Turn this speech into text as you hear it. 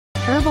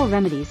Herbal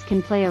remedies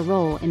can play a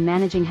role in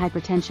managing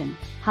hypertension,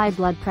 high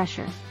blood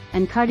pressure,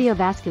 and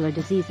cardiovascular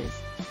diseases,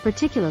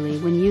 particularly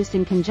when used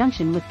in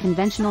conjunction with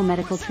conventional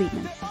medical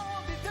treatments.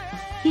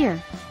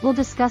 Here, we'll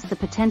discuss the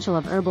potential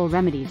of herbal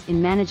remedies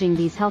in managing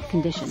these health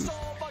conditions.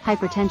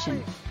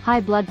 Hypertension,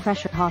 high blood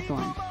pressure.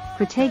 Hawthorn.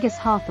 Crataegus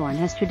hawthorn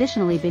has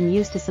traditionally been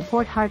used to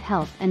support heart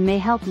health and may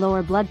help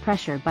lower blood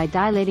pressure by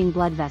dilating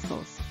blood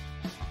vessels.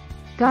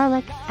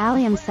 Garlic,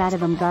 Allium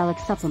sativum. Garlic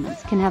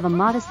supplements can have a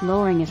modest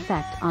lowering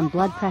effect on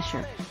blood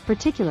pressure,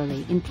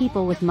 particularly in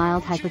people with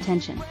mild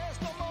hypertension.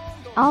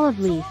 Olive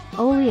leaf,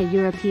 Olea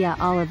europaea.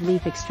 Olive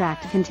leaf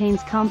extract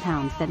contains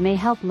compounds that may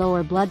help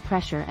lower blood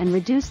pressure and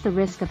reduce the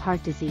risk of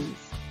heart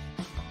disease.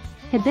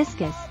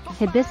 Hibiscus,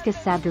 Hibiscus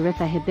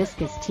sabdariffa.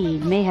 Hibiscus tea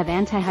may have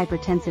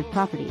antihypertensive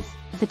properties,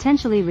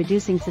 potentially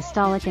reducing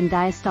systolic and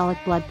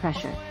diastolic blood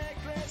pressure.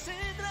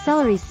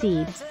 Celery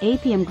seed,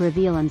 Apium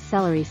graveolens.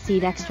 Celery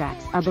seed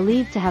extracts are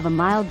believed to have a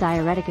mild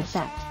diuretic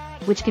effect,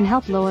 which can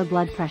help lower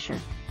blood pressure.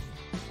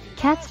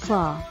 Cat's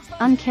claw,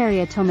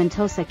 Uncaria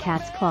tomentosa.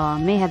 Cat's claw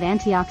may have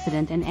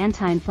antioxidant and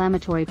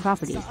anti-inflammatory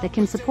properties that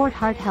can support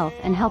heart health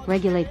and help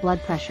regulate blood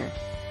pressure.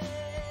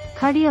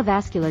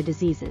 Cardiovascular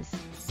diseases.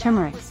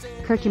 Turmeric,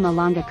 Curcuma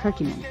longa.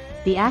 Curcumin,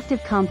 the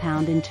active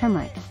compound in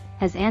turmeric,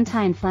 has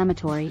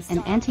anti-inflammatory and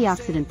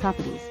antioxidant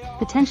properties,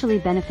 potentially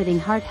benefiting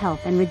heart health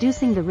and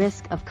reducing the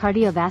risk of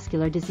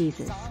cardiovascular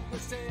diseases.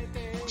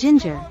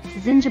 Ginger,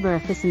 Zingiber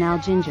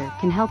officinale. Ginger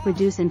can help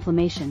reduce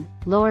inflammation,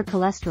 lower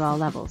cholesterol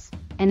levels,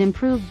 and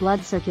improve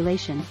blood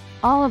circulation,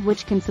 all of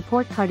which can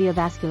support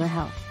cardiovascular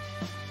health.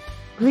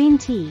 Green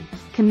tea,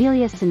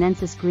 Camellia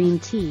sinensis. Green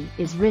tea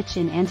is rich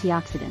in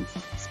antioxidants,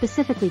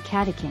 specifically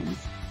catechins,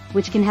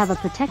 which can have a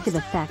protective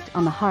effect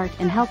on the heart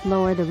and help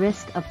lower the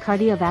risk of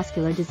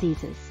cardiovascular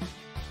diseases.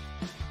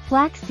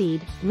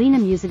 Flaxseed,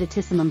 Linum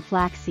usitatissimum.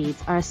 Flax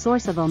seeds are a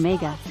source of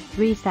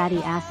omega-3 fatty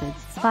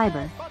acids,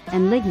 fiber,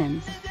 and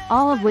lignans,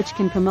 all of which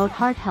can promote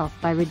heart health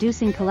by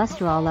reducing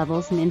cholesterol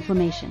levels and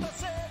inflammation.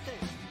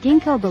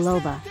 Ginkgo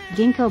biloba,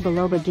 Ginkgo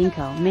biloba.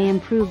 Ginkgo may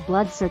improve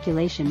blood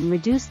circulation and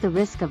reduce the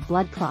risk of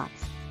blood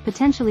clots,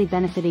 potentially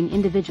benefiting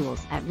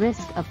individuals at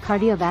risk of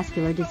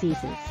cardiovascular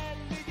diseases.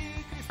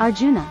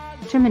 Arjuna,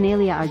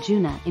 Terminalia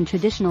arjuna. In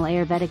traditional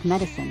Ayurvedic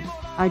medicine,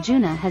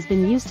 arjuna has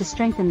been used to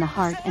strengthen the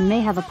heart and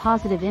may have a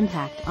positive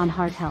impact on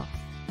heart health.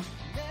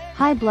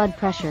 High blood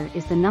pressure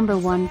is the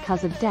 #1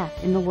 cause of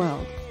death in the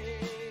world.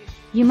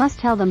 You must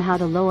tell them how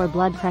to lower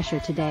blood pressure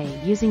today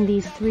using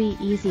these 3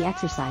 easy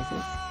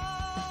exercises.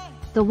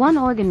 The one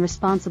organ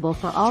responsible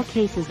for all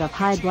cases of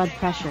high blood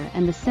pressure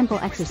and the simple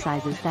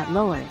exercises that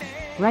lower it.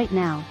 Right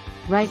now,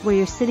 right where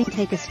you're sitting,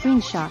 take a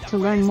screenshot to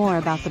learn more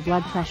about the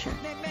blood pressure.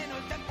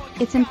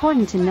 It's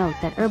important to note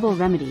that herbal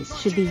remedies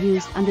should be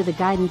used under the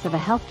guidance of a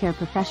healthcare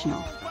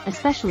professional,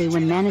 especially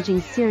when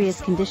managing serious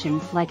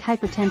conditions like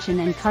hypertension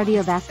and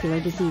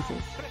cardiovascular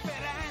diseases.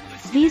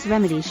 These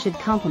remedies should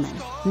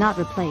complement, not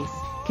replace,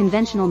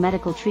 conventional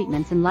medical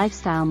treatments and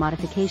lifestyle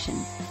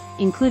modifications,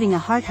 including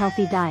a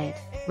heart-healthy diet,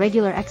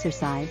 regular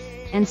exercise,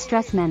 and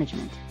stress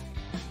management.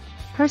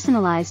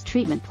 Personalized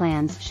treatment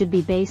plans should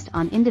be based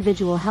on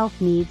individual health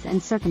needs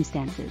and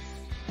circumstances.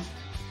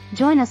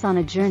 Join us on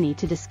a journey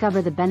to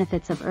discover the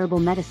benefits of herbal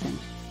medicine,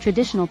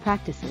 traditional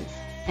practices,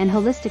 and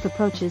holistic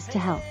approaches to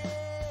health.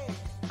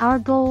 Our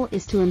goal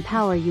is to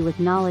empower you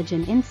with knowledge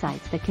and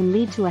insights that can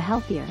lead to a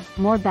healthier,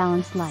 more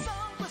balanced life.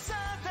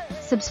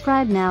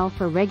 Subscribe now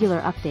for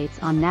regular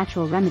updates on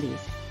natural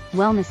remedies,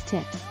 wellness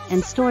tips,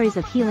 and stories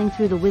of healing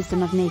through the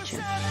wisdom of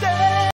nature.